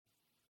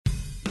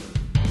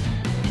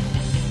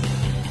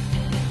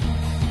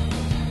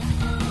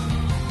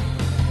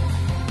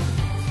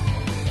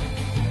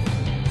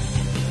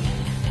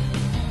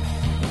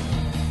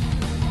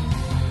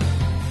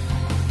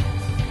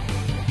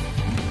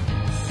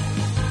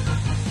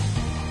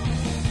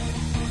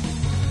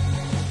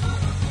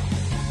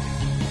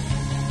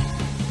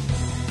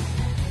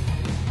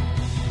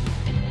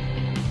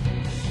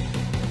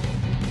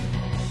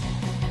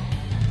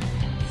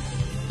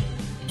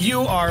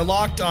You are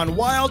Locked On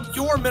Wild,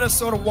 your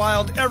Minnesota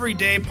Wild every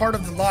day, part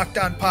of the Locked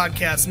On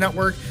Podcast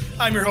Network.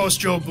 I'm your host,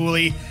 Joe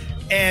Booley,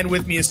 and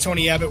with me is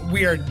Tony Abbott.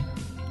 We are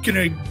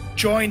going to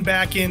join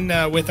back in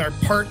with our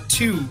part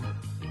 2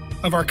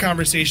 of our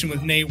conversation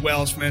with Nate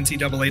Wells from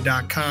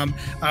NCAA.com.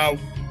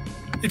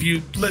 If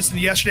you listened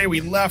to yesterday,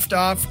 we left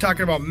off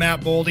talking about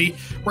Matt Boldy.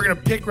 We're going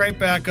to pick right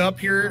back up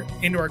here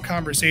into our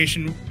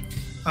conversation,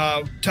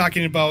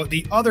 talking about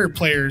the other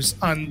players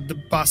on the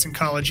Boston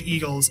College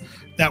Eagles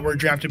that were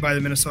drafted by the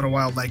Minnesota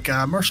Wild, like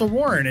Marshall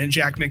Warren and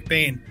Jack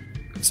McBain.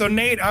 So,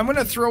 Nate, I'm going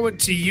to throw it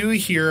to you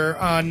here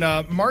on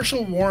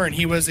Marshall Warren.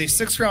 He was a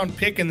 6th-round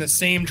pick in the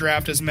same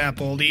draft as Matt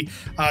Boldy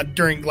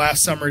during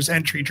last summer's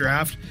entry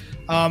draft.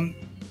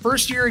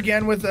 First year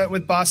again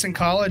with Boston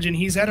College, and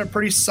he's had a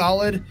pretty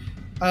solid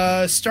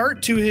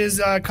start to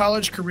his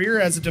college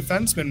career as a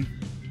defenseman.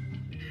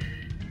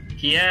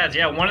 He has,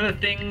 yeah. One of the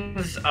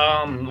things,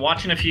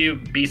 watching a few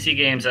BC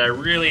games that I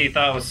really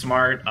thought was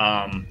smart.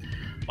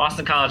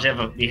 Boston College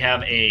they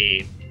have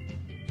a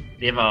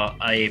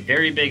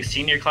very big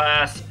senior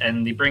class,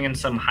 and they bring in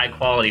some high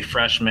quality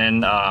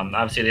freshmen.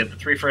 Obviously, they have the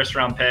 3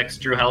 first-round picks.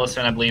 Drew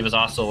Hellison, I believe, is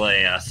also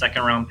a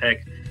 2nd-round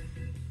pick.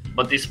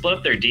 But they split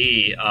up their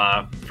D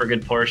for a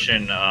good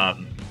portion,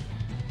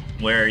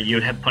 where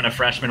you'd have put a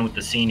freshman with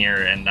the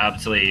senior, and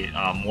obviously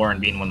Warren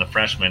being one of the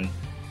freshmen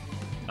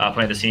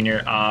playing the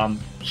senior.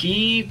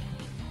 He's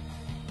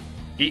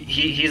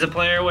a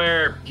player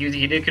where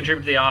he did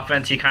contribute to the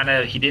offense. He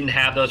didn't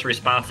have those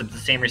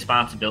the same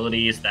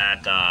responsibilities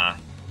that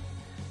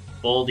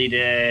Boldy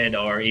did,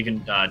 or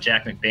even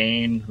Jack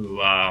McBain, who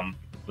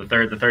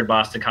the third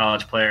Boston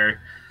College player.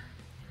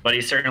 But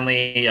he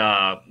certainly,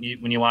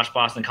 when you watch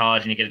Boston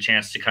College and you get a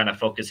chance to kind of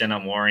focus in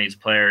on Warren, he's a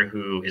player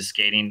who his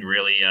skating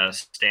really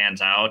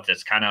stands out.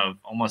 It's kind of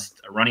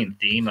almost a running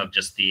theme of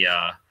just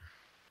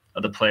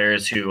of the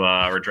players who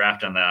were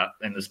drafted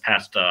in this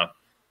past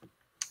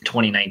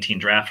 2019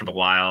 draft for the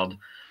Wild.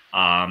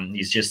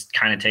 He's just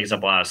kind of takes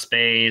up a lot of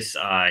space.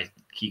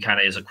 He kind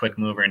of is a quick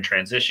mover in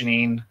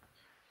transitioning.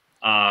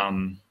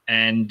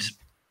 And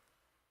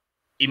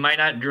he might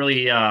not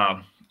really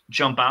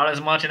jump out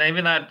as much, and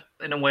even that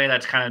in a way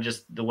that's kind of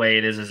just the way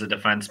it is as a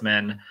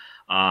defenseman.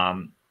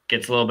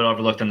 Gets a little bit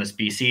overlooked on this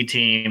BC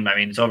team. I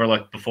mean, it's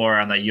overlooked before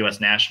on the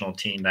U.S. national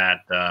team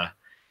that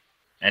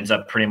ends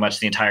up pretty much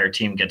the entire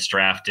team gets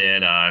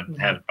drafted,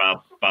 have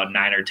about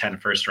 9 or 10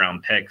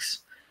 first-round picks.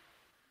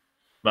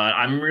 But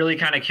I'm really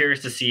kind of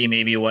curious to see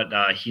maybe what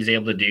he's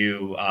able to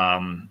do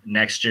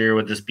next year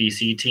with this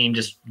BC team,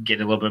 just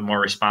get a little bit more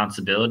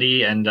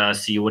responsibility and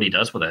see what he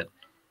does with it.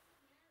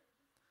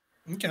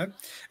 Okay.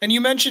 And you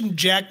mentioned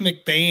Jack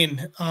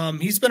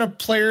McBain. He's been a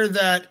player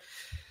that,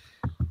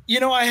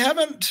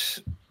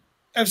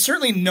 I've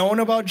certainly known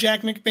about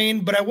Jack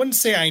McBain, but I wouldn't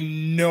say I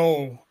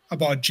know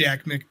about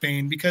Jack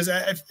McBain because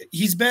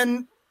he's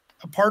been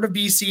a part of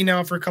BC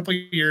now for a couple of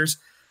years,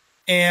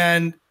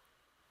 and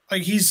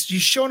like he's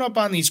shown up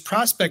on these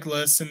prospect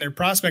lists and their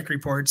prospect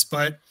reports,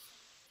 but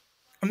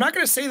I'm not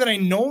going to say that I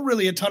know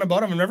really a ton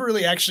about him. I've never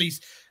really actually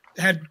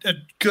had a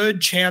good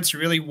chance to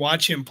really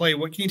watch him play.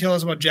 What can you tell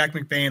us about Jack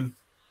McBain?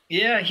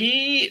 Yeah,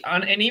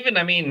 and even,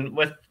 I mean,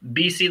 with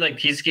BC, like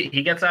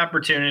he gets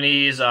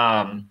opportunities,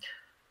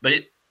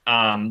 but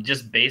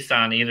just based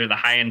on either the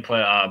high-end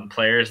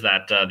players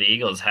that the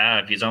Eagles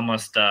have, he's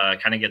almost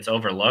kind of gets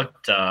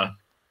overlooked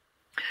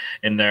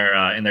in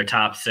their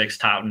top 6,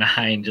 top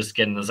 9, just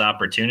getting those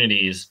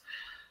opportunities.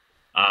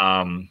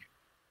 I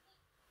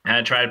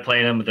tried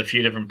playing him with a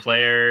few different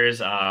players.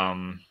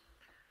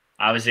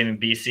 Obviously in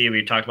BC,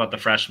 we talked about the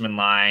freshman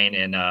line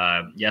in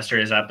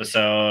yesterday's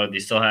episode. They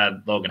still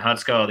had Logan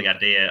Hutsko. They got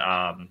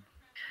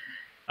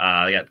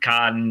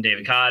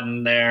David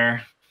Codden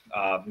there.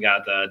 We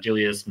got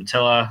Julius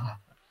Matilla.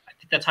 I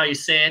think that's how you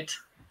say it.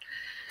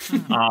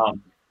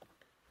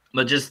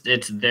 But just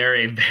they're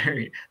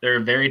a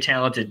very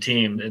talented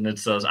team, and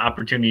it's those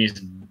opportunities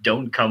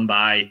don't come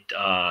by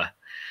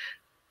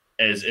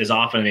as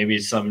often. Maybe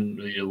some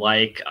you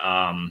like.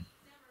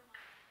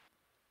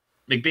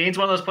 McBain's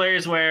one of those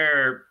players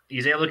where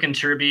he's able to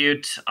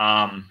contribute.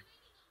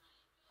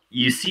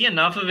 You see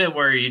enough of it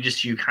where you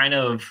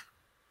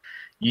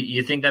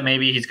think that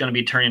maybe he's going to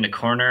be turning a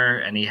corner,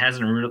 and he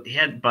hasn't really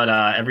had. But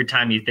every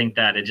time you think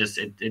that,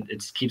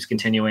 it keeps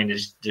continuing.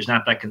 There's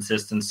not that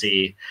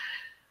consistency,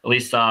 at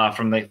least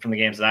from the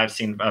games that I've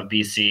seen of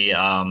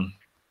BC.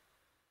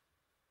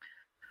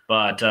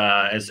 But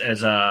as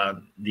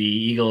the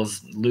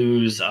Eagles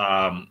lose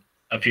a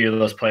few of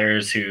those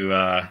players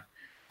who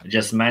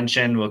just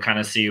mentioned, we'll kind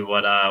of see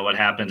what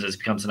happens as he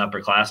becomes an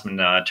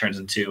upperclassman, turns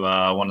into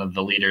one of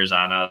the leaders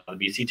on the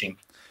BC team.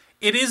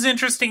 It is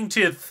interesting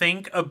to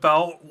think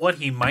about what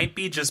he might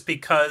be, just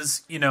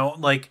because,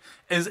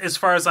 as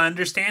far as I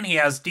understand, he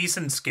has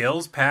decent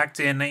skills packed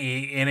in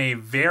a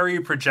very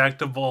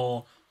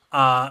projectable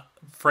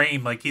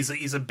frame. Like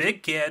he's a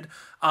big kid.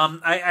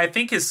 I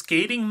think his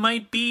skating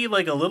might be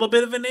like a little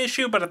bit of an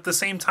issue, but at the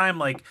same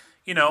time,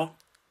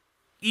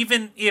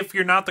 even if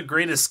you're not the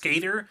greatest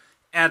skater,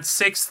 at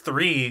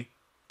 6'3",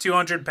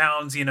 200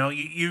 pounds,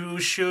 you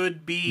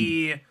should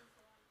be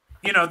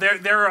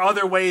there are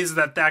other ways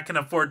that can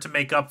afford to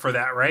make up for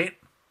that, right?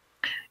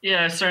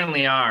 Yeah, there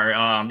certainly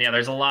are.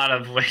 There's a lot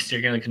of ways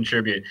you're going to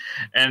contribute,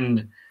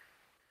 and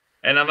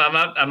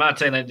I'm not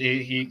saying that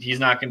he's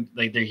not going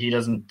he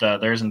doesn't.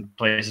 There isn't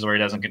places where he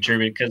doesn't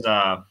contribute because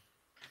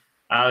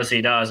obviously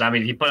he does. I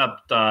mean, he put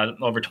up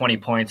over 20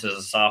 points as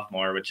a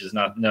sophomore, which is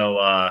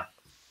no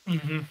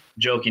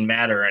joking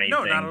matter or anything.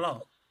 No, not at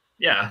all.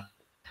 Yeah,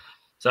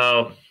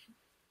 so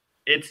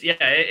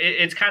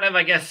it's kind of,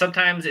 I guess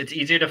sometimes it's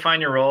easier to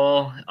find your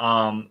role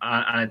on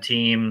a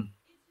team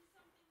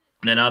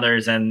than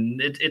others, and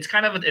it's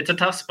kind of a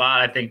tough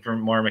spot, I think, for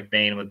more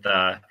McBain with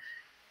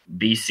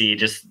BC,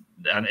 just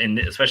and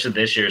especially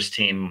this year's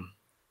team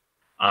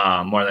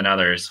more than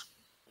others.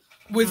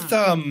 With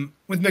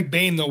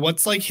McBain though,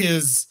 what's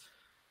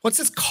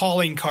his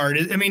calling card?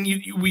 I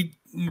mean,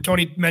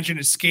 Tony mentioned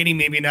his skating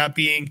maybe not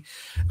being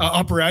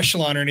upper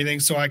echelon or anything,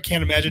 so I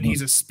can't imagine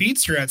he's a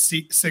speedster at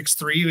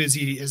 6'3". Is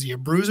he a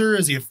bruiser?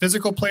 Is he a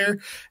physical player?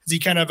 Is he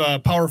kind of a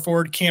power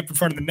forward, camp in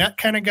front of the net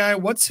kind of guy?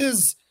 What's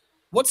his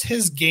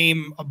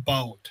game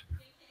about?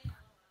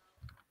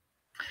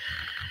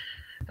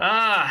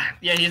 Yeah,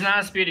 he's not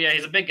a speedy. Yeah,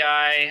 he's a big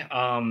guy.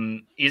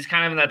 He's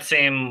kind of in that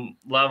same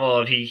level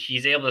of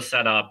he's able to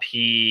set up.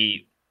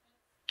 He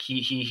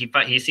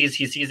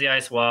sees the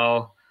ice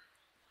well.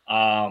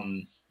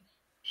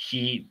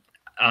 He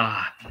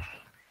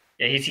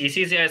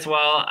sees the ice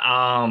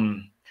well.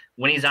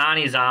 When he's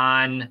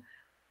on.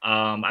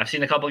 I've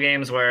seen a couple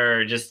games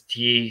where just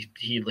he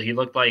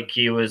looked like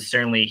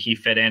he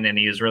fit in and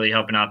he was really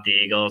helping out the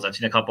Eagles. I've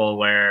seen a couple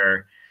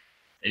where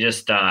it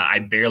just I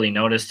barely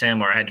noticed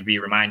him, or I had to be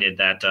reminded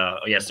that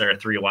yes, there are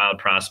 3 Wild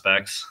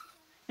prospects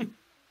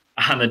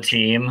on the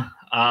team.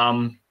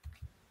 And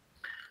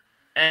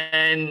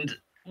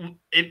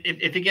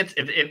if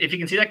he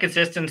can see that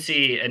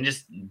consistency and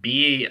just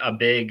be a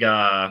big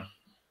winger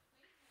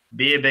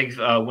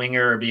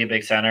or be a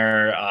big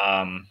center,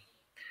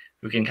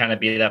 who can kind of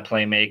be that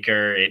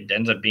playmaker, it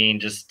ends up being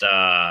just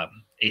a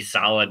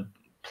solid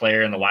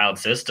player in the Wild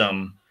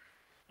system.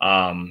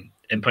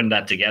 And putting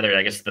that together,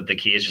 I guess that the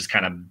key is just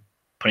kind of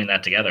putting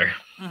that together.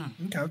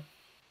 Okay.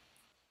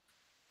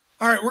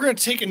 All right, we're going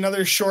to take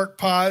another short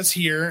pause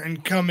here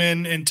and come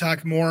in and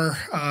talk more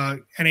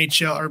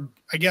NHL, or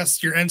I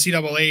guess your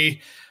NCAA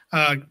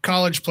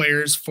college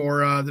players for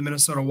the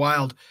Minnesota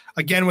Wild.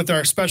 Again, with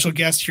our special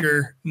guest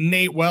here,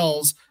 Nate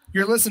Wells.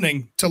 You're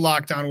listening to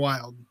Locked On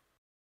Wild.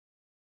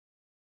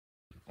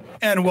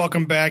 And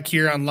welcome back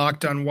here on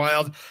Locked On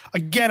Wild.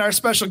 Again, our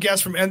special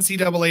guest from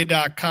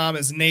NCAA.com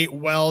is Nate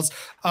Wells.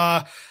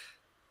 A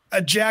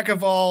jack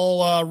of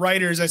all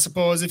writers, I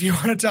suppose, if you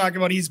want to talk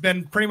about. He's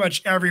been pretty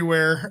much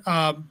everywhere,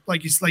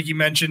 like you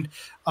mentioned.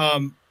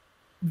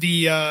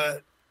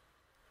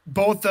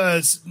 Both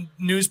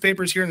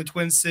newspapers here in the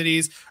Twin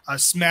Cities, a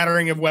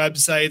smattering of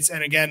websites,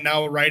 and again,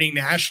 now writing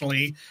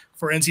nationally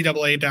for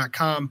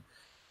NCAA.com.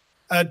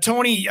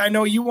 Tony, I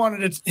know you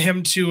wanted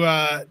him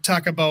to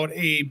talk about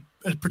a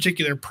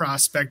particular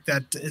prospect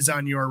that is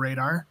on your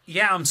radar.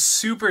 Yeah, I'm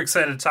super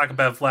excited to talk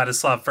about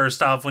Vladislav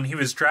Firstov. When he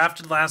was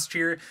drafted last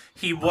year,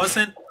 he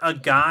wasn't a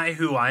guy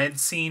who I had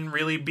seen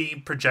really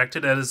be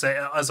projected as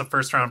a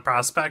first round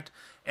prospect,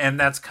 and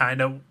that's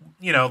kind of,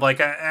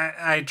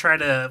 I try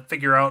to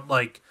figure out,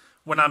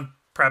 when I'm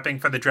prepping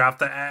for the draft,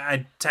 that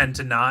I tend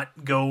to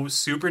not go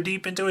super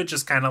deep into it,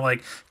 just kind of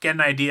get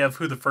an idea of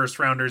who the first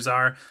rounders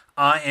are.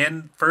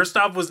 And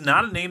Firstov was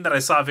not a name that I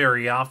saw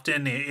very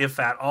often, if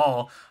at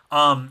all.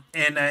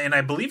 And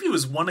I believe he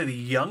was one of the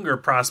younger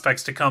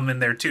prospects to come in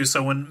there too.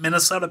 So when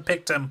Minnesota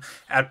picked him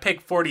at pick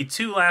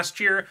 42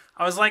 last year,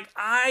 I was like,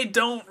 I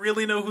don't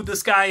really know who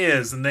this guy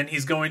is. And then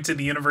he's going to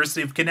the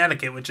University of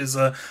Connecticut, which is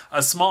a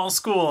small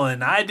school.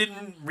 And I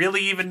didn't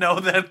really even know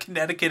that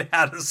Connecticut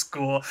had a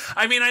school.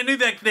 I mean, I knew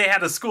that they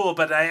had a school,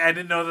 but I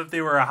didn't know that they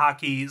were a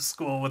hockey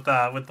school with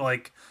a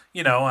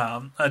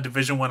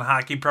Division I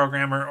hockey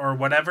program or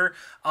whatever.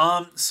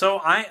 So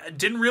I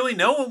didn't really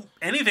know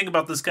anything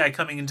about this guy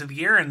coming into the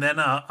year. And then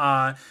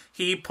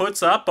he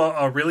puts up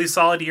a really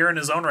solid year in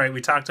his own right.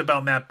 We talked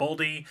about Matt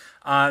Boldy.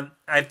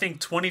 I think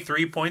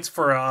 23 points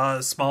for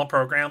a small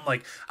program.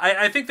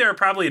 I think there are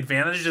probably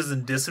advantages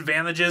and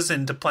disadvantages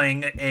into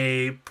playing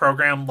a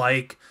program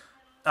like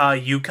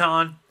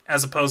UConn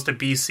as opposed to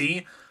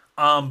BC.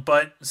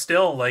 But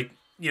still,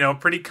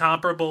 pretty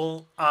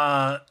comparable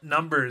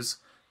numbers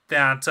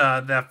that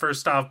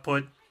Firstov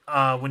put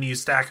when you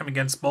stack him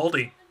against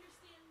Boldy.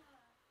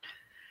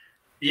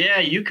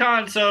 Yeah,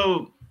 UConn.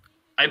 So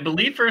I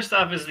believe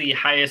Firstov is the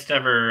highest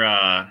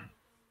ever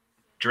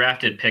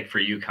drafted pick for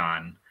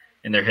UConn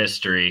in their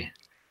history.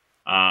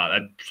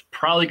 That's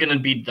probably going to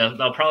be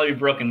they'll probably be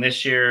broken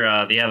this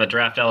year. They have a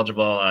draft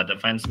eligible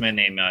defenseman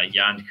named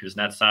Jan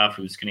Kuznetsov,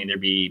 who's going to either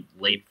be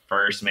late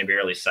first, maybe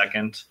early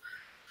second.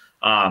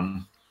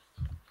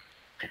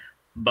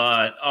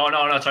 But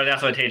sorry,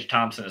 that's what Tage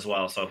Thompson as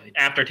well. So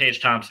after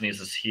Tage Thompson,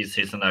 he's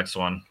the next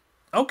one.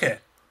 Okay.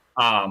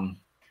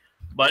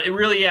 But it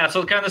really, yeah.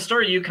 So kind of the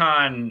story of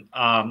UConn,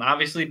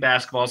 obviously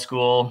basketball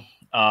school.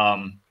 But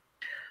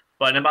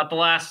in about the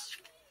last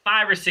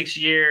 5 or 6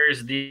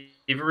 years, the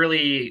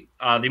really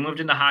they moved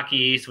into Hockey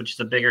East, which is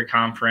a bigger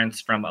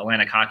conference from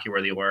Atlantic Hockey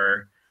where they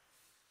were,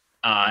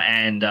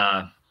 and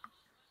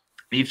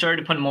they've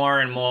started to put more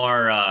and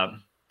more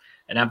an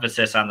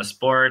emphasis on the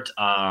sport.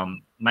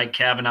 Mike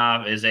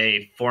Kavanaugh is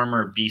a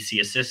former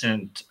BC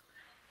assistant,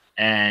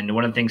 and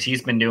one of the things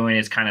he's been doing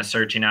is kind of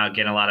searching out,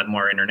 getting a lot of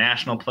more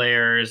international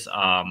players,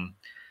 kind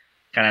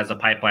of has a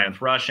pipeline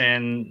with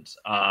Russians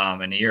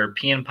and a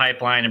European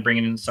pipeline, and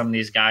bringing some of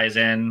these guys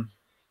in,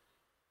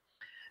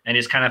 and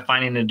just kind of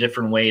finding a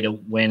different way to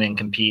win and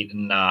compete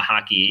in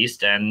Hockey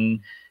East.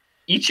 And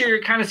each year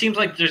it kind of seems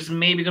like there's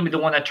maybe going to be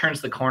the one that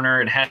turns the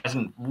corner. It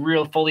hasn't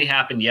real fully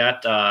happened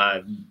yet.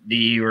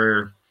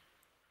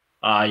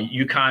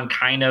 UConn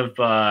kind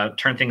of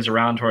turned things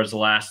around towards the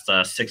last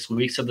 6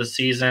 weeks of the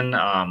season.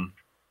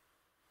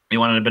 We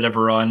wanted a bit of a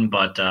run,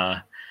 but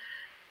it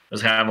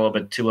was kind of a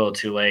little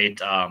too late.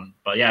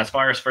 But yeah, as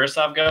far as first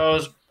off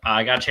goes,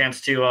 I got a chance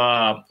to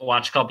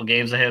watch a couple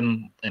games of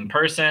him in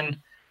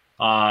person.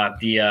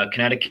 The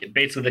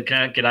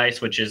Connecticut Ice,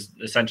 which is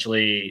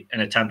essentially an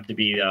attempt to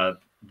be the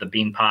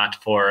bean pot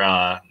for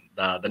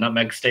the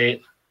Nutmeg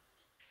State.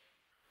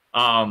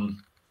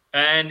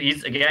 And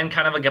he's, again,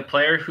 kind of like a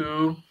player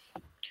who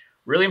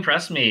really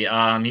impressed me.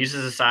 He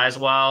uses his size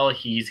well.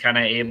 He's kind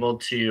of able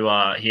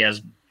to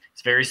he's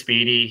very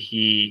speedy.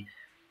 He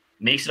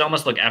makes it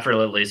almost look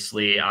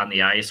effortlessly on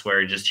the ice,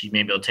 where he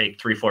maybe will take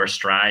 3-4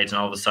 strides, and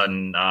all of a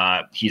sudden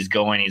he's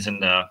going. He's in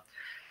the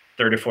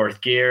third or fourth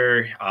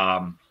gear.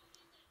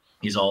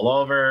 He's all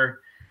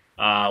over.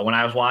 When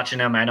I was watching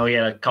him, I know he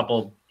had a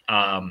couple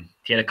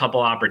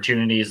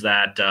opportunities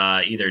that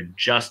either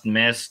just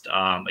missed,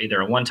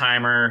 either a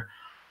one-timer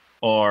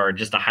or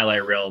just a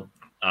highlight reel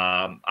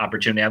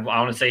opportunity. I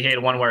want to say he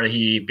had one where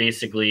he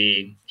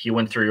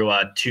went through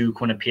 2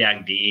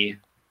 Quinnipiac D,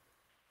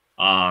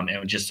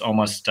 and just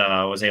almost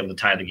was able to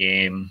tie the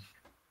game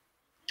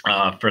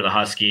for the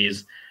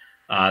Huskies.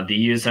 They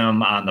use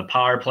him on the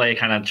power play,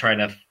 kind of trying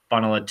to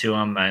funnel it to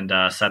him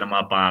and set him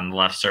up on the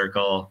left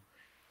circle.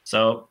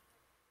 So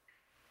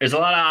there's a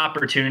lot of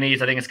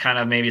opportunities. I think it's kind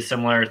of maybe a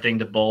similar thing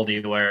to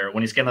Boldy, where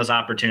when he's getting those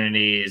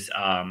opportunities,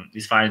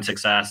 he's finding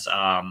success.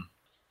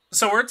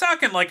 So we're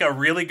talking like a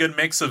really good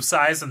mix of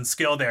size and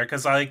skill there,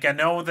 because I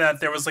know that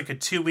there was like a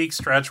 2-week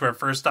stretch where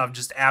first off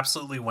just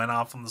absolutely went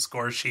off on the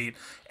score sheet.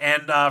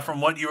 And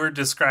from what you were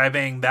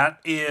describing, that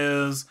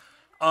is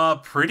a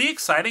pretty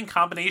exciting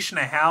combination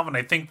to have. And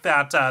I think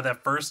that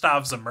that first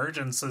off's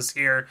emergence is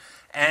here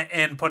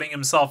and putting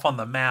himself on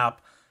the map.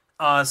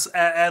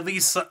 At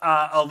least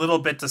a little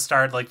bit to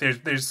start. Like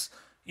there's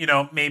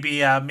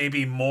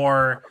maybe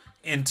more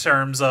in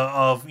terms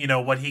of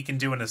what he can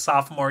do in his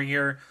sophomore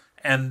year,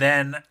 and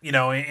then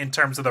in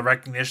terms of the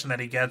recognition that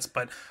he gets.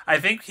 But I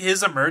think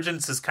his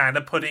emergence is kind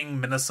of putting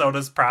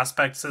Minnesota's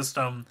prospect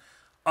system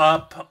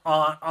up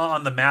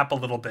on the map a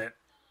little bit.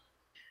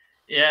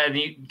 Yeah,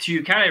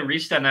 to kind of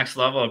reach that next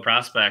level of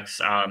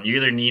prospects, you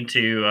either need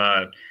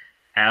to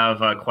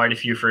have quite a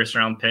few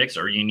first-round picks,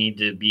 or you need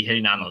to be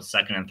hitting on those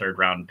second and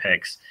third-round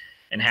picks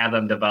and have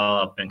them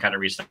develop and kind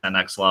of reach that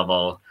next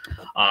level.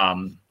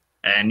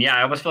 And yeah,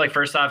 I almost feel like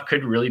first off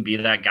could really be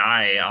that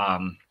guy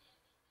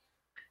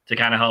to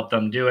kind of help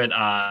them do it.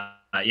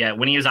 Yeah,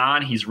 when he's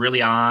on, he's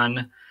really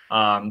on.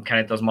 Kind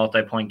of those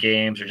multi-point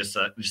games, or just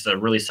a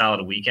really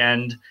solid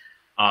weekend.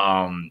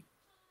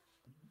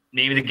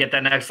 Maybe to get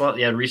that next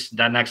level, reach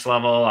that next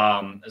level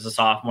as a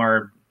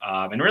sophomore.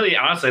 And really,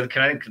 honestly,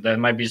 that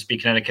might just be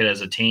Connecticut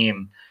as a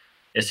team.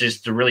 It's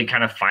just to really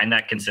kind of find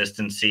that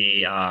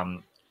consistency,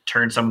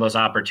 turn some of those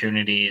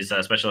opportunities,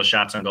 especially those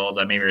shots on goal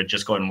that maybe are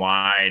just going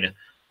wide,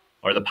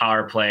 or the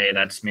power play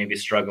that's maybe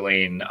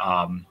struggling.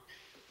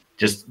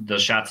 Just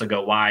those shots that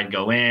go wide,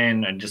 go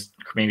in, and just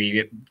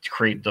maybe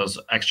create those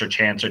extra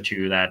chance or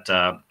two that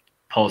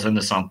pulls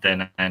into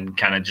something, and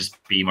kind of just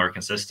be more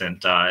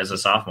consistent as a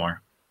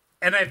sophomore.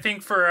 And I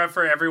think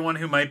for everyone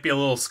who might be a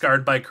little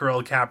scarred by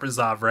Kirill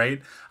Kaprizov,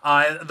 right?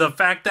 The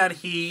fact that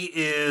he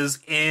is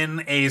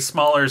in a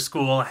smaller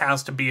school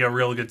has to be a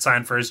real good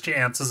sign for his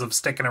chances of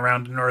sticking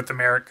around in North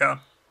America.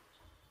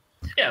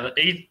 Yeah,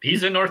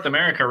 he's in North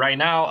America right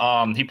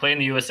now. He played in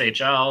the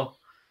USHL.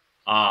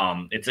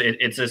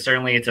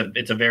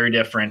 It's a very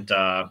different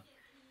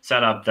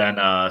setup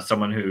than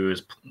someone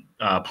who's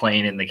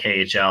playing in the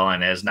KHL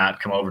and has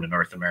not come over to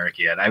North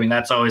America yet. I mean,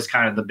 that's always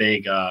kind of the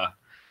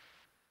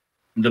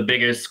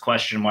biggest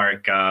question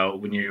mark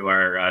when you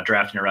are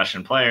drafting a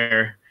Russian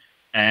player.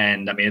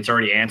 And I mean, it's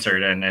already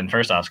answered in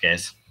first off's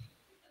case.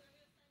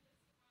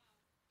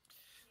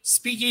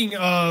 Speaking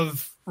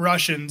of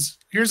Russians,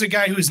 here's a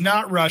guy who's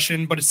not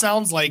Russian, but it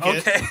sounds like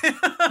it.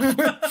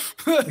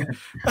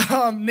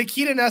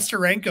 Nikita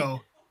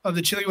Nesterenko of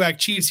the Chilliwack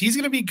Chiefs. He's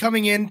going to be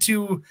coming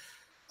into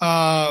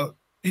was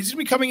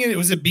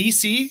it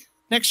BC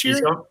next year?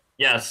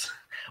 Yes.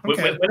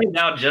 Okay. Winning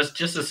now, just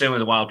assume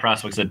the Wild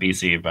prospects at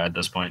BC, but at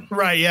this point,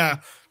 right? Yeah.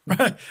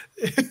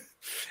 If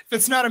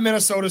it's not a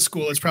Minnesota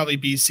school, it's probably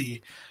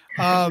BC.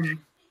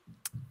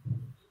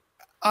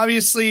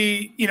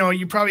 Obviously,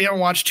 you probably haven't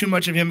watched too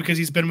much of him because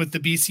he's been with the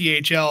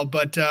BCHL,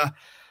 but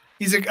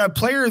He's a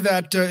player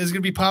that is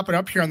going to be popping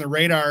up here on the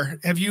radar.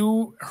 Have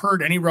you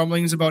heard any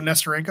rumblings about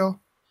Nesterenko?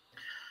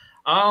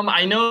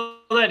 I know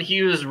that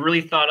he was really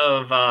thought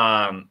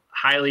of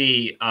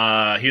highly.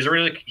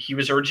 He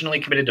was originally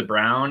committed to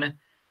Brown,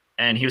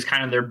 and he was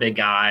kind of their big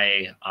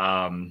guy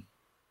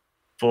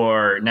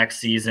for next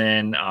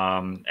season.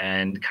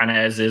 And kind of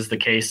as is the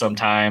case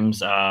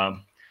sometimes,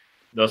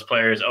 those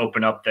players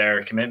open up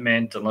their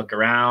commitment and look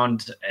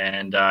around,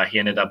 and he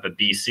ended up at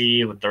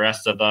BC with the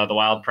rest of the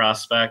Wild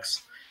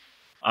prospects.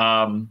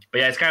 But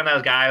yeah, it's kind of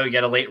that guy who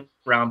get a late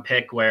round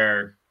pick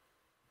where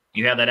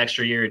you have that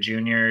extra year of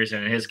juniors,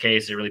 and in his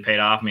case, it really paid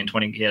off. I mean,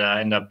 he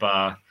ended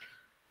up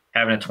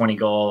having a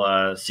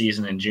 20-goal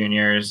season in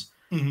juniors,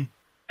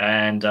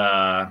 and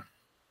I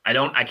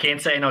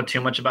can't say I know too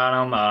much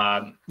about him.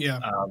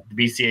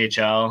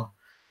 BCHL,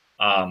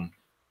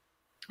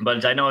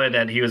 but I know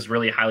that he was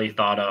really highly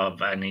thought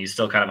of, and he's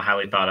still kind of a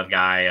highly thought of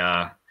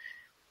guy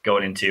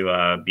going into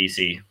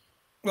BC.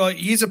 Well,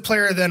 he's a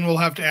player then we'll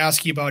have to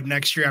ask you about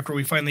next year after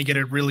we finally get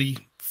a really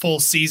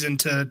full season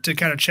to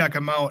kind of check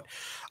him out.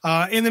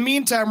 In the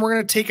meantime, we're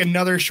going to take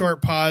another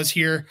short pause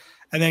here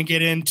and then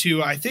get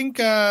into, I think,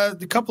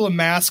 the couple of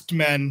masked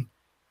men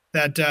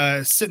that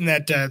sit in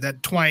that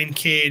twine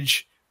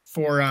cage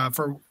for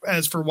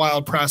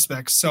Wild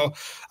prospects. So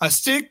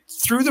stick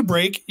through the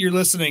break. You're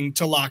listening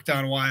to Locked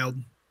On Wild.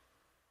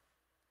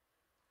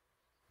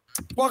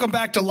 Welcome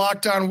back to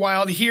Locked On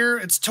Wild. Here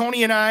it's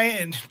Tony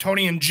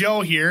and Joe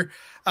here.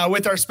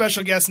 With our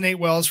special guest, Nate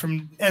Wells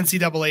from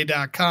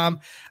NCAA.com.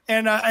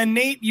 And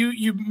Nate,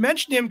 you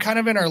mentioned him kind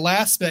of in our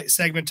last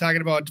segment talking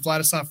about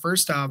Vladislav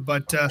Firstov,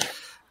 but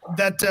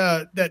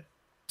that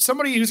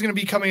somebody who's going to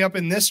be coming up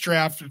in this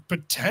draft,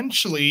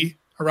 potentially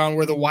around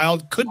where the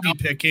Wild could be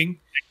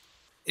picking,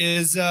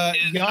 is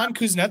Jan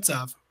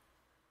Kuznetsov.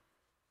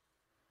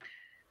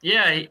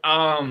 Yeah,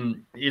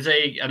 he's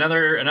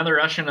another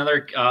Russian,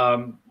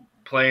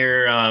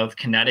 player of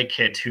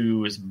Connecticut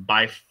who is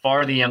by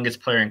far the youngest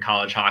player in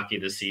college hockey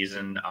this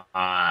season.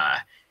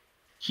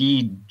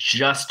 He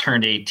just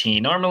turned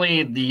 18.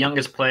 Normally, the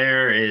youngest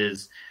player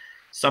is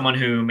someone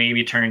who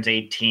maybe turns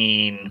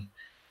 18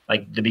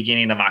 like the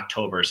beginning of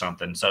October or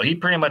something. So he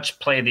pretty much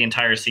played the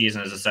entire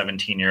season as a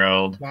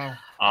 17-year-old. Wow.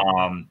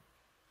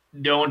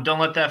 Don't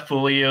let that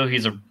fool you.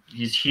 He's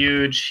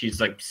huge. He's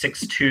like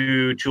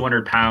 6'2",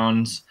 200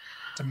 pounds.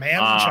 It's a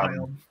man's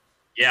child.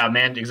 Yeah,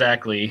 man,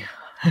 exactly.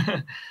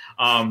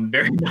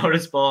 Very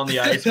noticeable on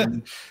the ice as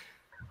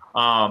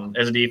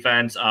a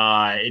defense.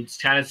 It's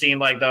kind of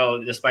seemed like,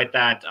 though, despite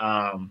that,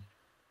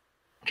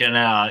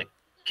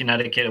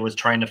 Connecticut was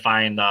trying to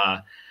find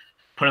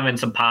put him in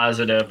some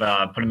positive,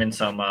 put him in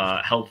some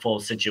helpful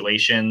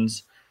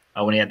situations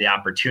when he had the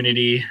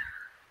opportunity.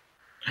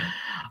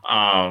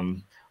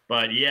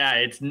 But yeah,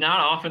 it's not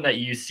often that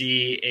you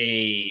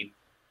see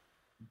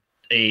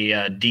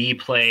a D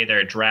play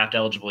their draft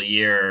eligible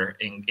year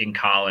in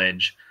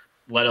college,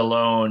 let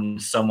alone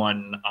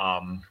someone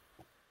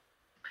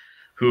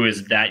who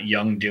is that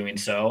young doing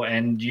so.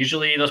 And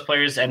usually those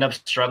players end up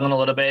struggling a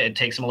little bit. It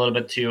takes them a little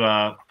bit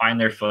to find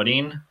their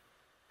footing.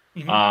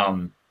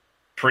 Mm-hmm.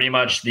 Pretty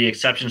much the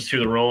exceptions to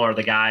the rule are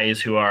the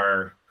guys who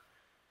are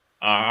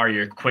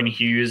your Quinn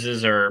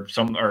Hugheses or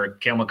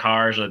Cale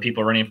Makars or the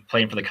people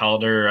playing for the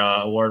Calder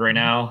Award right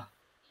now.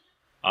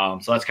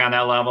 So that's kind of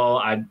that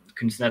level.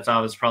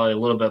 Kuznetsov is probably a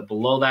little bit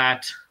below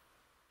that.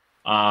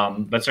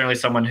 But certainly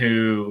someone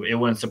who it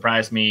wouldn't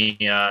surprise me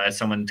as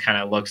someone kind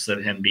of looks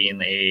at him being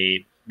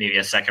maybe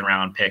a second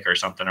round pick or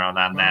something around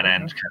that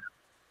end, kind of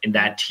in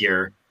that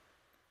tier.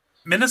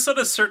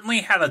 Minnesota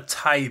certainly had a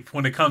type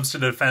when it comes to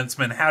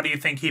defensemen. How do you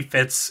think he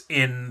fits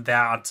in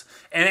that?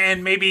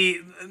 And maybe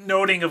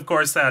noting, of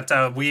course,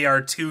 that we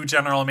are 2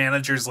 general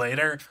managers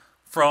later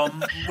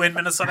from when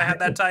Minnesota had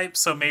that type,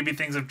 so maybe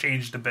things have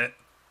changed a bit.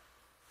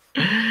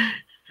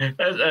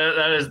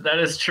 That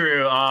is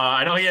true.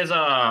 I know he has.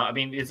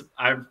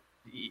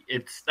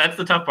 That's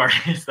the tough part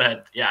is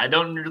that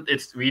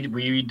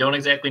we don't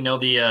exactly know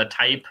the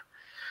type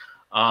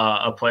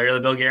of player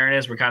that Bill Guerin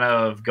is. We're kind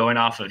of going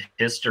off of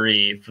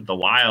history for the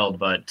Wild,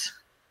 but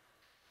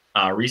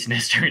recent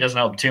history doesn't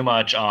help too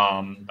much. You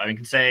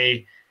can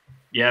say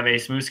you have a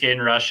smooth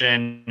skating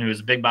Russian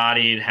who's big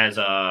bodied, has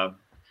a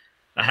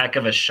heck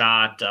of a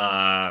shot.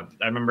 I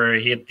remember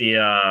he hit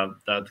the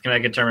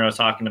Connecticut tournament I was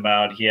talking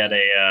about. He had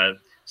a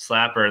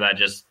slapper that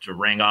just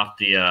rang off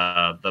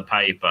the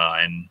pipe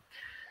and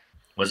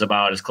was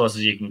about as close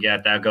as you can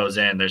get. That goes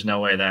in. There's no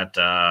way that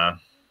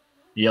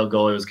Yale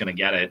goalie was going to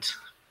get it.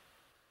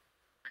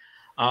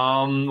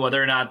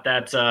 Whether or not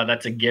that's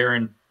a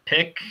Guerin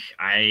pick,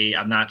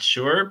 I'm not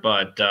sure,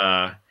 but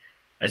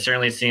it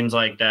certainly seems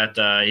like that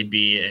he'd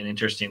be an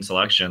interesting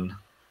selection.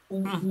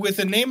 With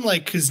a name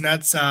like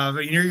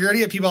Kuznetsov, you're going to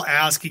get people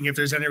asking if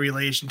there's any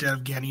relation to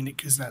Evgeny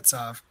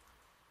Kuznetsov.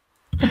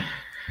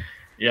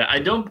 Yeah, I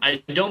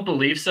don't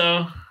believe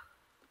so.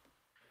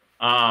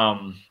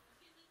 But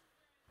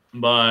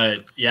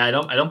yeah, I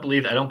don't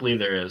believe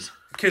there is.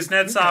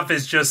 Kuznetsov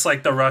is just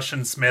like the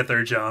Russian Smith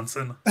or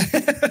Johnson.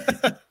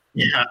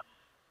 Yeah.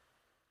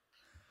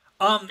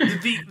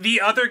 The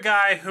other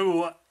guy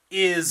who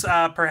is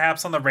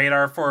perhaps on the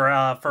radar for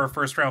a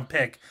first round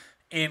pick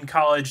in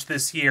college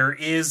this year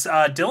is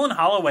Dylan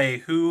Holloway,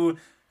 who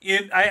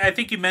I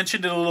think you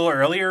mentioned it a little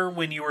earlier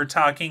when you were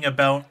talking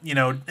about,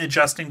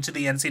 adjusting to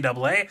the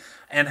NCAA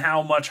and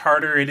how much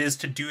harder it is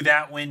to do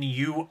that when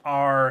you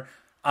are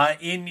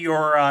in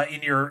your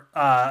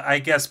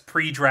I guess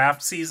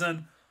pre-draft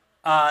season.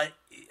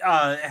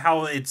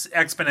 How it's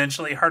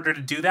exponentially harder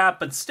to do that,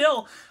 but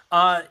still,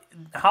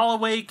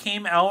 Holloway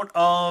came out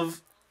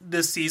of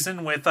this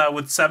season with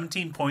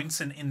 17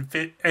 points in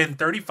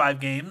 35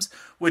 games,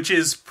 which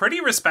is pretty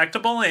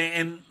respectable,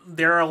 and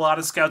there are a lot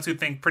of scouts who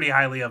think pretty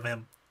highly of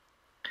him.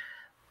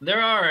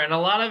 There are, and a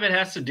lot of it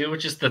has to do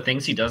with just the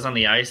things he does on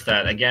the ice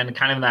that, again,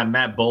 kind of that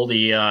Matt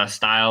Boldy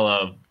style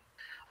of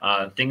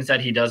things that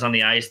he does on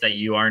the ice that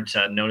you aren't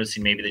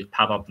noticing. Maybe they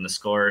pop up in the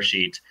scorer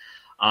sheet.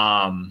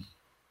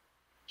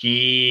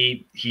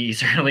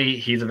 He's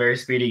a very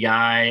speedy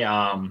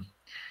guy.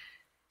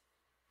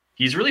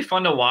 He's really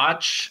fun to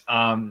watch.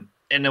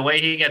 In the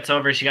way he got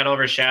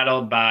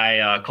overshadowed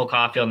by Cole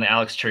Caulfield and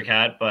Alex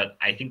Turcotte, but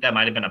I think that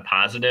might have been a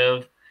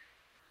positive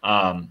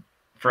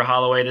for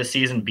Holloway this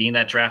season, being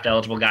that draft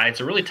eligible guy.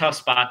 It's a really tough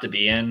spot to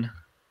be in.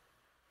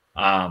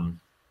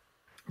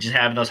 Just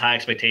having those high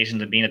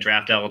expectations of being a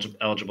draft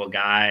eligible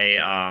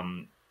guy.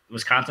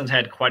 Wisconsin's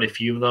had quite a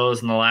few of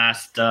those in the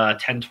last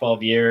 10,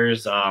 12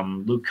 years.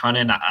 Luke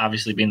Cunnin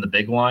obviously being the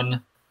big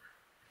one.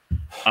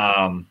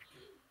 But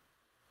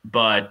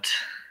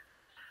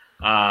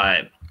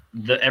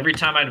every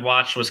time I'd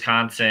watch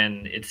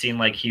Wisconsin, it seemed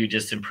like he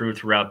just improved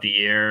throughout the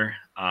year.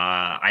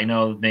 I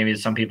know maybe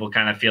some people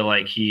kind of feel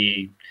like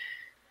he'll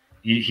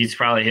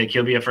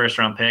be a first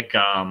round pick,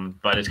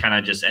 but it's kind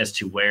of just as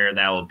to where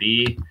that will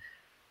be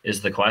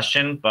is the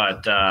question.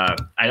 But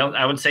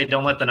I would say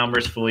don't let the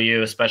numbers fool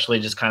you, especially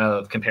just kind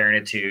of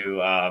comparing it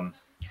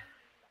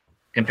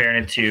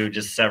to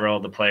just several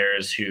of the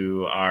players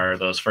who are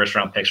those first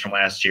round picks from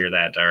last year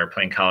that are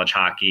playing college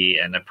hockey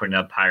and they're putting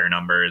up higher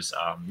numbers.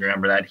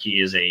 Remember that he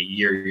is a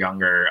year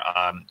younger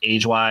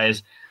age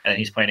wise, and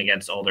he's playing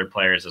against older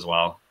players as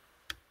well.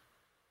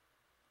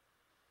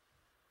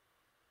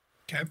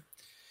 Okay.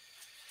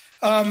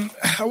 I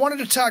wanted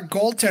to talk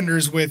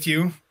goaltenders with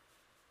you.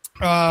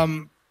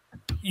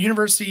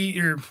 University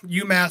or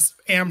UMass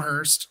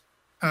Amherst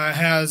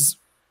has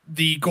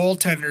the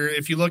goaltender.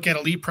 If you look at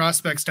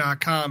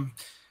eliteprospects.com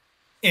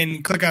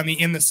and click on the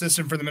in the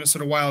system for the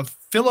Minnesota Wild,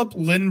 Philip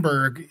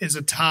Lindbergh is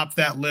atop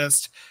that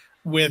list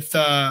with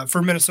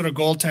for Minnesota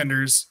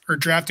goaltenders or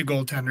drafted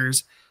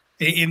goaltenders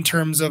in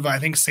terms of, I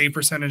think, save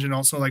percentage and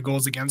also like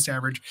goals against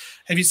average.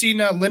 Have you seen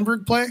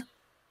Lindbergh play?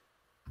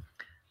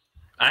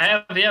 I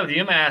have, yeah, with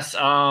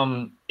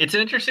UMass. It's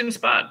an interesting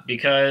spot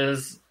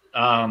because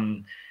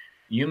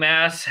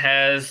UMass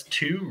has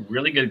two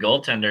really good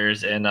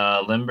goaltenders in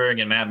Lindbergh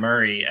and Matt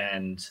Murray,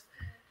 and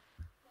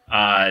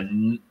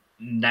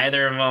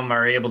neither of them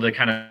are able to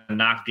kind of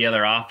knock the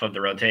other off of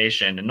the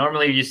rotation. And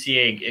normally you see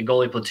a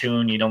goalie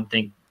platoon, you don't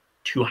think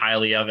too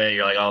highly of it.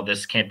 You're like, oh,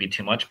 this can't be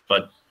too much.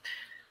 But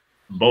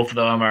both of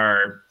them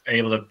are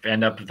able to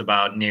end up with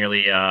about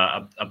nearly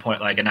a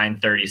point, like a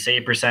 .930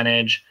 save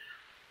percentage.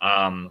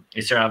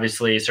 They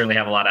certainly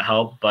have a lot of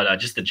help, but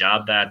just the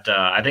job that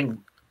I think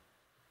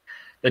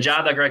the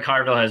job that Greg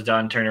Carville has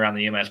done turning around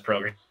the UMass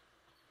program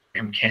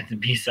can't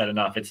be said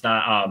enough. It's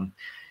not.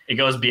 It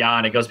goes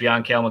beyond. It goes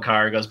beyond Cale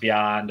Makar. It goes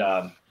beyond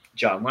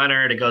John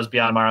Leonard. It goes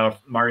beyond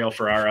Mario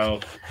Ferraro.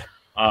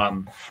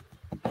 And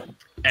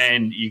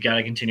you got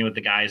to continue with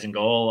the guys in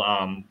goal,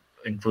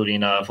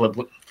 including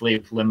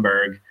Philippe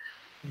Lindbergh.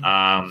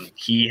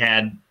 He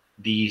had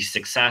the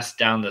success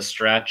down the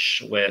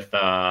stretch with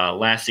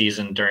last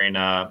season during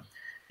the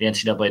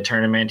NCAA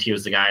tournament. He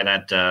was the guy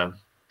that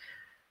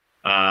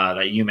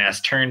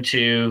UMass turned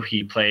to.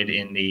 He played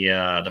in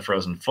the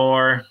Frozen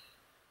Four.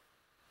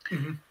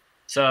 Mm-hmm.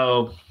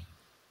 So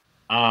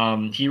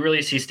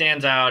he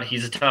stands out.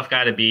 He's a tough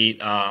guy to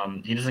beat.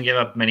 He doesn't give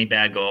up many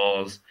bad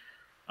goals.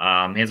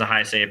 He has a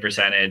high save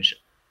percentage.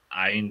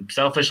 I mean,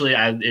 selfishly,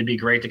 it'd be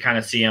great to kind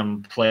of see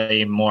him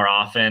play more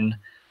often.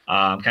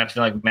 Kind of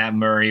feel like Matt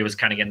Murray was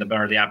kind of getting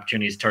the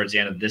opportunities towards the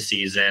end of this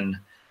season.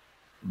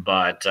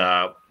 But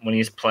when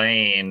he's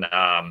playing,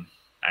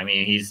 I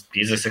mean,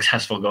 he's a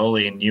successful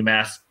goalie, and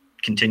UMass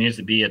continues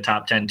to be a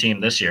top 10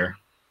 team this year.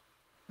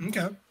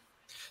 Okay.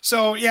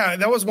 So, yeah,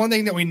 that was one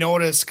thing that we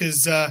noticed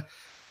because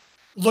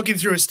looking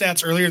through his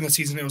stats earlier in the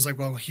season, it was like,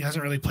 well, he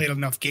hasn't really played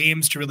enough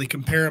games to really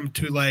compare him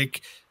to,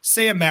 like,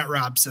 say, a Matt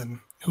Robson,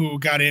 who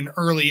got in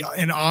early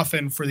and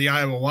often for the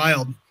Iowa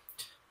Wild.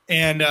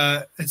 And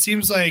it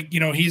seems like,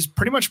 he's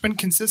pretty much been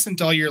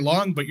consistent all year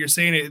long, but you're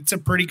saying it's a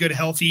pretty good,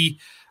 healthy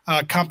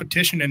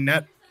competition in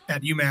net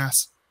at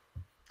UMass.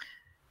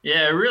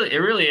 Yeah, it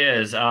really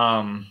is.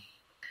 Matt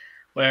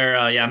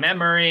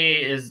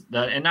Murray is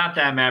and not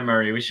that Matt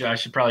Murray. I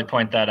should probably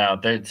point that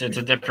out. It's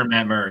a different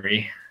Matt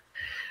Murray.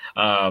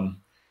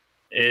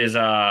 Is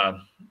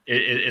a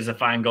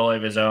fine goalie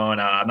of his own.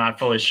 I'm not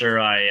fully sure.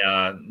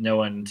 No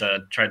one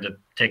tried to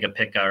take a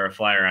pick or a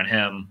flyer on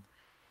him.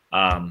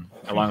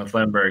 along with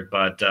Lindbergh.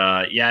 But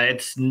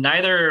it's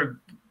neither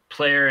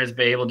player has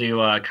been able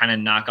to kind of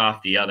knock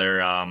off the other.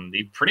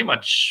 They pretty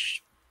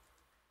much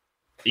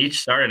each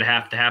started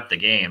half the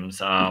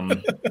games.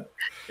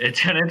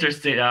 It's an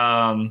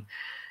interesting.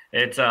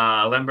 It's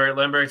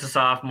Lindbergh's a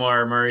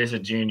sophomore, Murray's a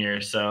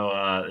junior,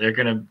 so they're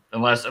gonna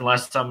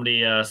unless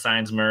somebody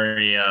signs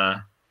Murray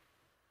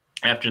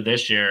after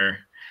this year,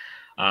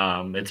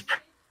 it's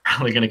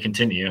probably gonna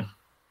continue.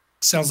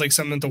 Sounds like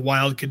something that the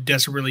Wild could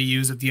desperately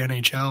use at the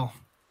NHL.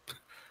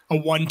 A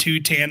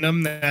 1-2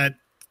 tandem that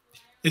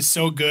is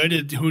so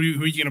good. Who are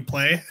you gonna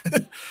play?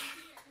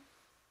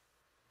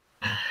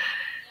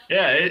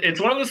 Yeah, it's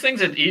one of those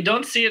things that you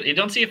don't see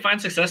it find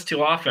success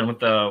too often with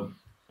the.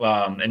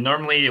 And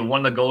normally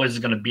one of the goalies is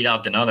going to beat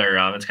out another.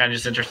 It's kind of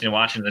just interesting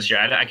watching this year.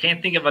 I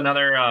can't think of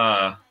another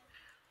of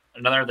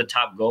the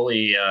top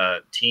goalie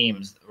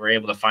teams were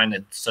able to find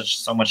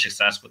so much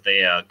success with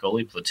a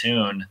goalie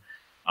platoon.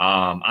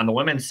 On the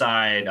women's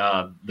side,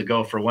 the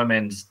Gopher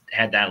women's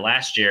had that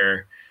last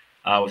year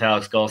with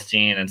Alex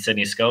Goldstein and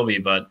Sydney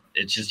Scobie, but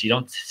it's just you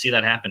don't see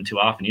that happen too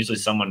often. Usually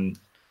someone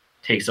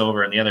takes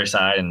over on the other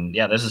side, and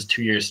this is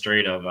 2 years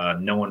straight of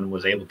no one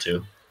was able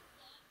to.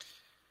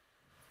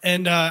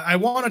 And I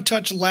want to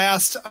touch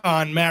last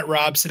on Matt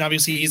Robson.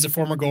 Obviously, he's a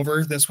former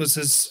Gopher. This was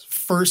his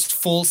first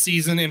full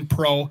season in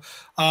pro.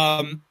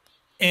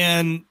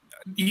 And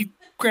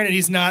granted,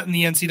 he's not in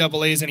the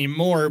NCAAs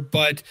anymore,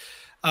 but,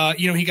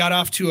 he got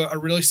off to a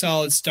really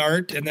solid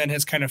start and then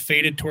has kind of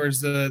faded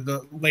towards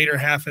the later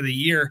half of the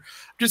year.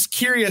 I'm just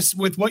curious,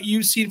 with what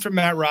you've seen from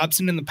Matt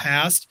Robson in the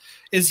past,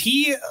 is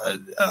he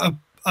a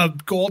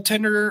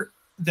goaltender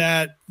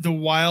that the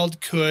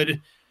Wild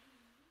could –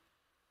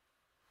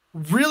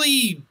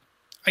 really,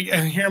 how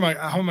am I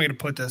going to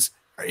put this?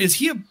 Is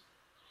he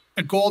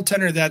a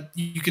goaltender that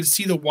you could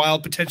see the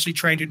Wild potentially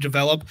trying to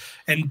develop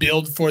and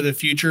build for the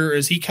future? Or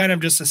is he kind of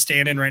just a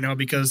stand-in right now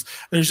because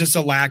there's just a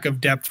lack of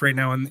depth right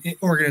now in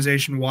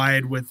organization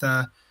wide with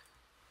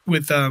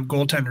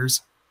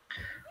goaltenders?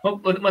 Well,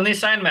 when they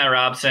signed Matt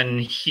Robson,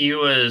 he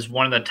was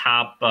one of the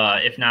top,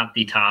 if not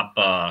the top,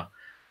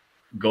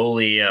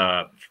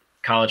 goalie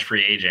college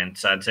free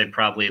agents. I'd say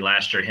probably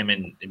last year him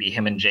and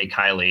Jay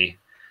Kiley.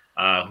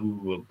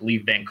 Who I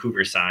believe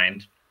Vancouver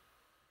signed.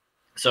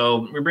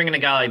 So we're bringing a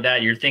guy like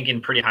that. You're thinking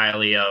pretty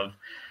highly of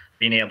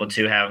being able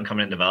to have him come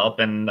in and develop.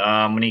 And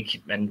when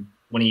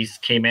he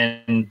came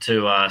in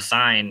to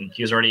sign,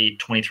 he was already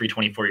 23,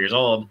 24 years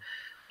old.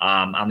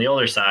 On the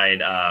older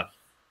side,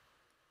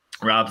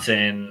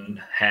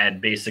 Robson had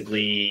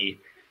basically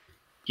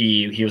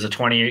he was a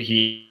 20.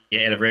 He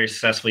had a very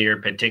successful year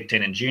at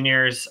Penticton and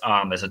juniors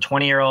as a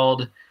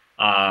 20-year-old.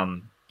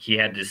 He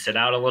had to sit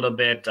out a little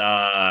bit,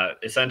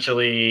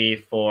 essentially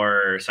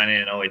for signing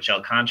an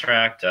OHL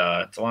contract.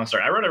 It's a long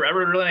story. I wrote a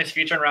really nice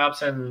feature on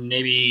Robson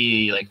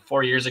maybe like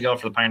 4 years ago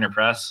for the Pioneer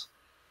Press.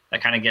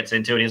 That kind of gets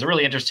into it. He has a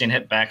really interesting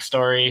hit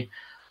backstory.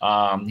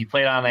 He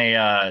played on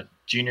a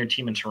junior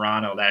team in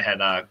Toronto that had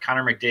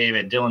Connor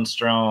McDavid, Dylan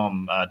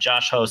Strome,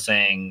 Josh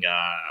Hosang,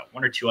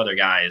 one or two other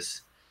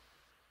guys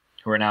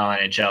who are now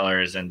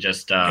NHLers, and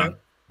just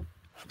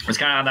was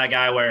kind of on that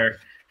guy where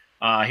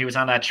he was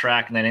on that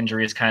track and then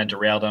injuries kind of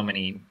derailed him, and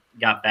he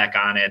got back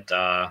on it,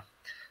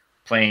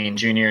 playing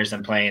juniors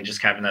and playing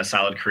just having a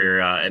solid career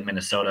at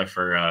Minnesota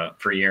for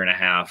a year and a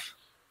half.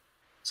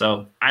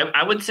 So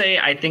I would say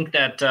I think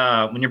that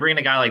when you're bringing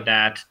a guy like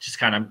that, just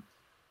kind of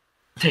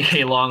take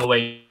a long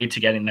way to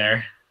getting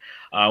there.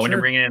 When you're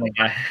bringing in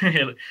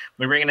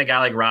a guy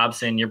like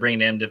Robson, you're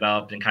bringing him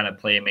developed and kind of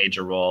play a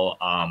major role.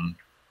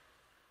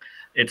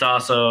 It's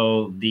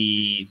also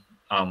the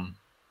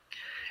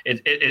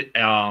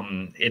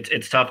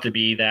it's tough to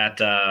be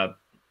that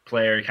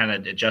player, kind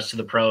of adjust to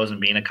the pros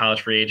and being a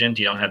college free agent.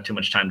 You don't have too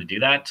much time to do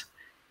that,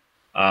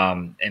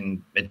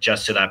 and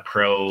adjust to that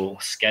pro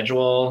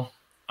schedule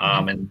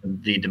and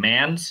the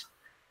demands.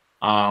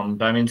 But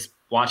I mean,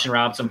 watching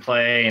Robson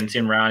play and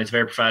seeing him around, he's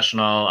very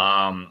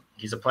professional.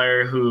 He's a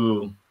player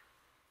who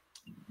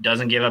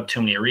doesn't give up too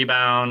many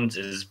rebounds,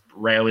 is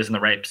always in the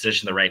right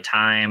position, the right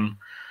time.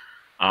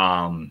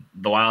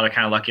 The Wild are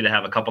kind of lucky to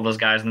have a couple of those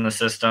guys in the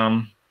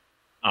system.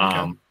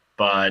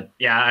 But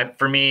yeah,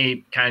 for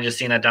me, kind of just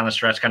seeing that down the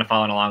stretch, kind of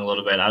following along a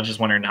little bit. I was just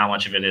wondering how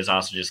much of it is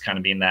also just kind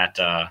of being that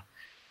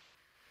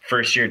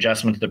first year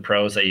adjustment to the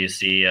pros that you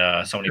see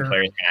so many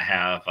players kind of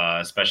have,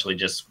 especially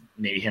just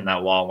maybe hitting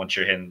that wall once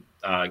you're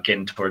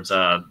getting towards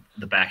the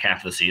back half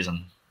of the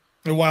season.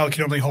 The Wild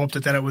can only hope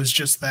that it was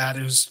just that.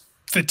 It was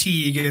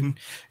fatigue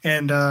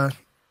and the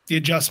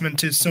adjustment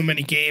to so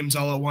many games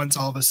all at once,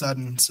 all of a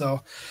sudden.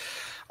 So,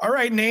 all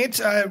right,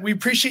 Nate, we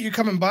appreciate you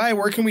coming by.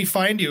 Where can we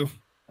find you?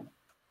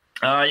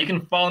 You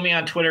can follow me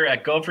on Twitter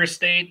at Gopher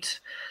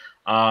State.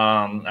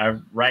 I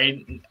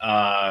write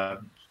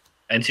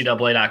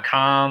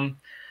NCAA.com.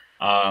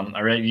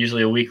 I write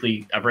usually a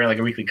weekly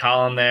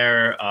column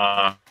there.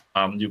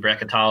 Do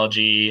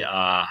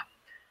bracketology.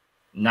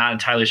 Not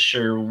entirely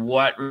sure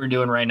what we're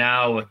doing right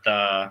now with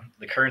the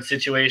current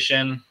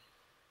situation.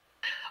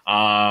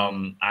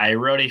 I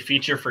wrote a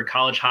feature for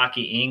College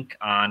Hockey Inc.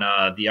 on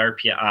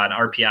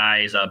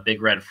RPI's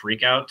Big Red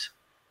Freakout.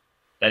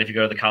 That if you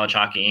go to the College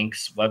Hockey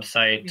Inc.'s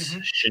website,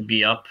 should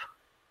be up.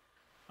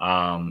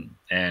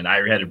 And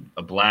I had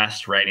a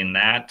blast writing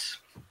that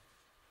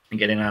and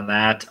getting on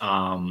that.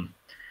 I'm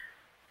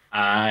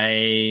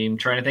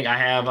trying to think. I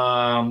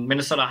have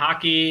Minnesota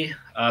Hockey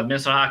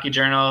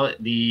Journal.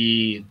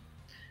 The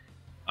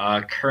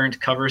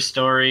current cover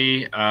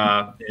story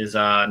is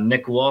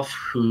Nick Wolf,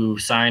 who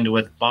signed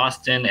with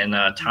Boston, and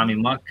Tommy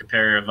Muck, a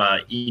pair of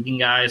Egan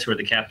guys who are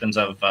the captains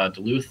of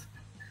Duluth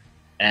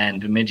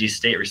and Bemidji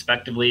State,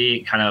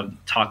 respectively, kind of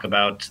talk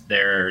about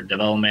their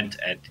development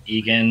at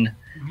Egan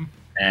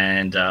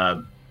and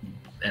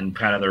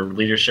kind of their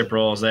leadership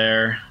roles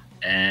there.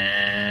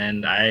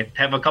 And I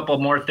have a couple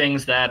more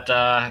things that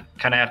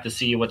kind of have to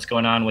see what's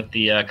going on with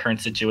the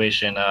current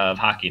situation of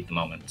hockey at the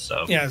moment.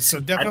 So so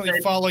definitely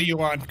follow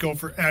you on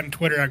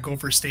Twitter at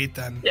Gopher State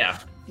then. Yeah.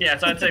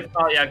 So I'd say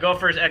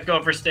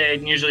Gopher State,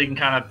 and usually you can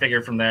kind of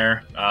figure from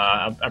there.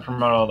 I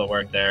promote all the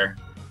work there.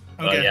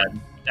 Okay. But yeah,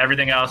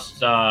 everything else,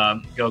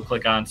 go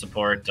click on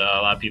support. A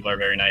lot of people are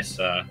very nice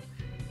to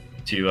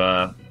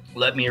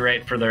let me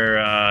write for their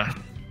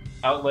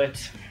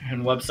outlet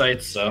and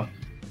websites. So.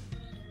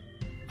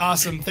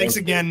 Awesome. Thanks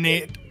again,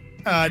 Nate.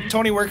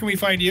 Tony, where can we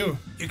find you?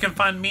 You can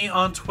find me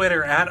on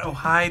Twitter at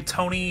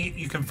OhiTony.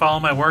 You can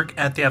follow my work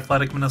at The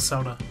Athletic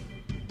Minnesota.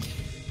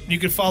 You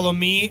can follow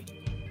me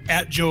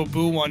at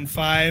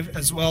JoeBoo15,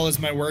 as well as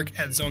my work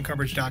at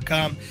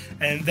ZoneCoverage.com.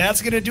 And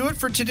that's going to do it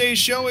for today's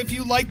show. If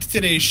you liked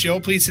today's show,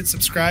 please hit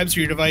subscribe so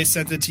your device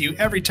sends it to you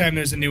every time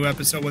there's a new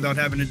episode without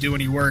having to do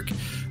any work.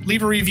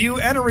 Leave a review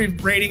and a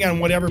rating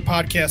on whatever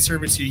podcast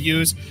service you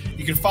use.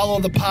 You can follow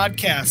the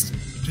podcast.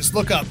 Just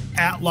look up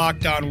at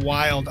Locked On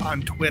Wild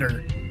on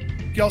Twitter.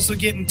 You can also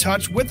get in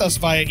touch with us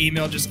via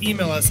email. Just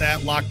email us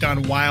at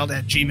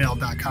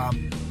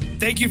lockedonwild@gmail.com.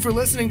 Thank you for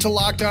listening to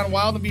Locked On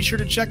Wild, and be sure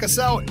to check us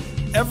out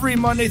every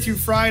Monday through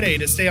Friday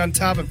to stay on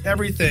top of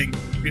everything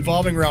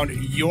revolving around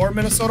your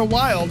Minnesota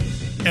Wild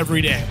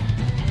every day.